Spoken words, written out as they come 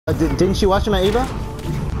Didn't you watch him at Eva?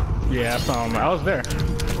 Yeah, I saw him. I was there.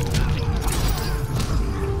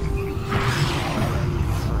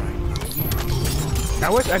 I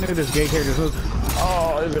wish I knew this gay character was.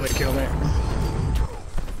 Oh, it's gonna kill me.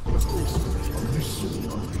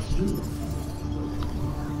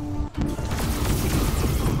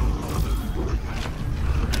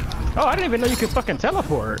 Oh, I didn't even know you could fucking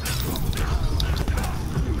teleport.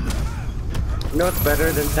 You know what's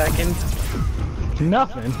better than Tekken?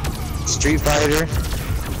 Nothing. Street Fighter.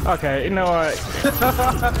 Okay, you know what?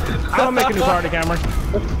 I don't make a new party camera.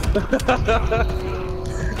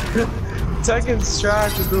 Tekken's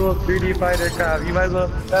trash with the little 3D fighter crap. You might as well.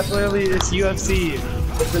 That's literally it's UFC.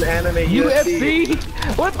 It's an anime UFC.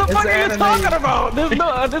 UFC? What the fuck are you talking about?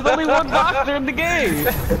 There's only one boxer in the game.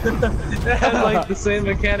 It has like the same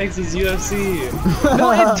mechanics as UFC.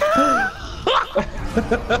 No, it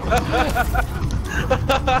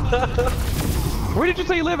Where did you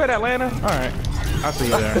say you live at, Atlanta? Alright. I'll see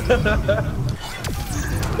you there.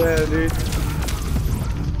 Yeah, dude.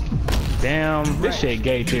 Damn, this shit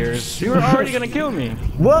gay tears. You were already gonna kill me.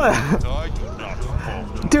 What?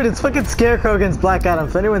 Dude, it's fucking Scarecrow against Black Adam.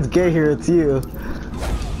 If anyone's gay here, it's you.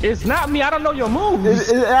 It's not me, I don't know your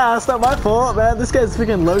moves. Yeah, it's not my fault, man. This guy's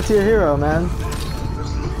freaking low tier hero, man.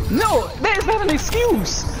 No, that's not an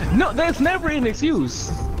excuse. No, that's never an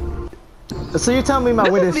excuse. So you're telling me my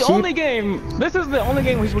win is cheap? This is the only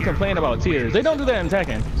game we should complain about tiers. They don't do that in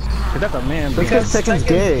Tekken. Cause that's a man. Because Tekken's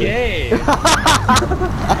gay.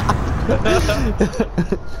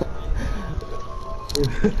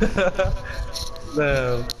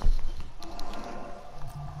 No.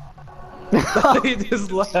 He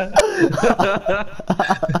just laughed.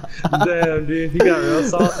 Damn, dude, he got real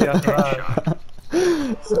salty after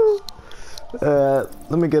that.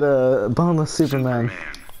 Let me get a boneless Superman.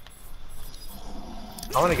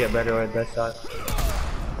 I want to get better at that shot.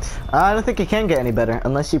 I don't think you can get any better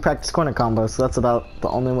unless you practice corner combos. So that's about the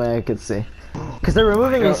only way I could see. Because they're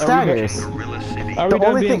removing his staggers. Are we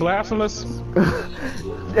done being blasphemous?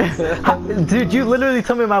 Dude, you literally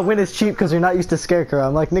told me my win is cheap because you're not used to Scarecrow.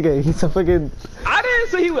 I'm like, nigga, he's a fucking. I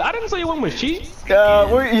didn't say your win was cheap.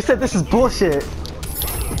 You said this is bullshit.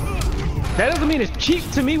 That doesn't mean it's cheap.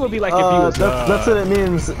 To me, would be like if you was. That's what it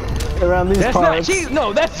means around these parts. That's not cheap.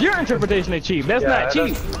 No, that's your interpretation of cheap. That's not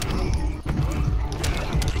cheap.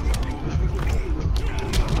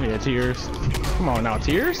 Yeah, tears. Come on now,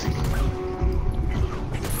 tears.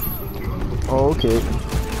 Oh, okay.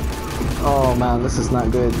 Oh man, this is not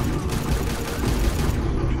good.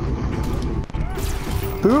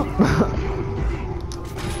 Boop.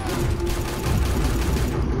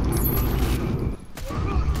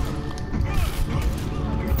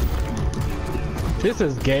 This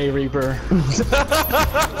is gay, Reaper.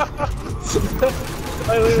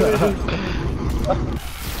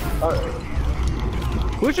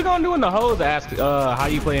 What you gonna do when the hoes ask how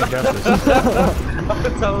you play Injustice? I'm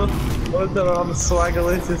gonna tell him I'm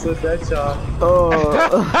swaggerlicious with that shot. Oh.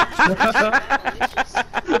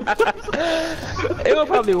 It will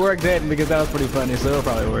probably work then because that was pretty funny, so it'll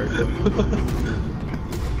probably work.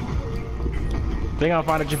 They gonna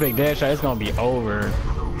find that you pick Deadshot, it's gonna be over.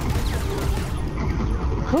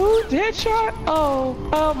 Who? Deadshot?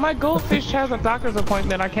 Oh, my goldfish has a doctor's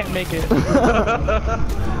appointment, I can't make it.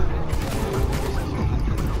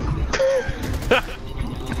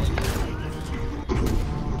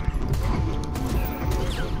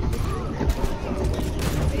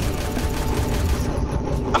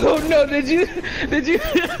 Oh no, did you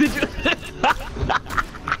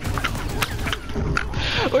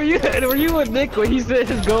were you with Nick when he said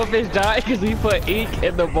his goldfish died because he put ink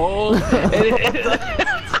in the bowl and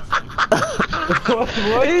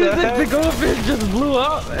the goldfish just blew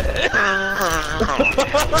up?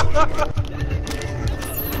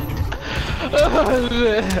 Oh,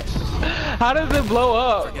 shit. How does it blow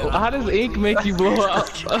up? How does ink make you blow up?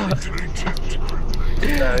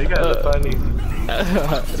 Yeah, you guys are funny.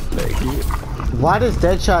 Thank you. Why does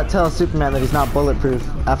Deadshot tell Superman that he's not bulletproof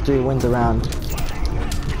after he wins a round?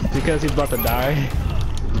 Because he's about to die.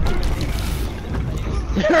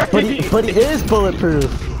 but he is bulletproof.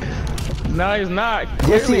 No, he's not.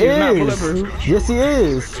 Yes, he Clearly, is. He's not bulletproof. Yes, he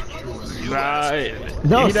is.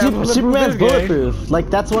 No, Superman's bulletproof. Like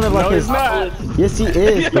that's one of like his. No, he's not. Yes, he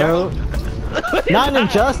is, bro. Not in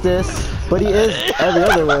Injustice, but he is every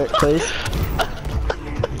other place.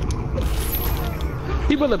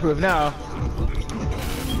 He bulletproof now.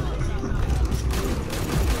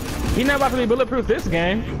 He's not about to be bulletproof this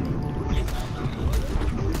game.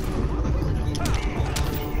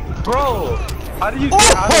 Bro, how do you?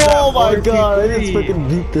 Oh my god! I just fucking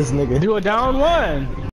beat this nigga. Do a down one.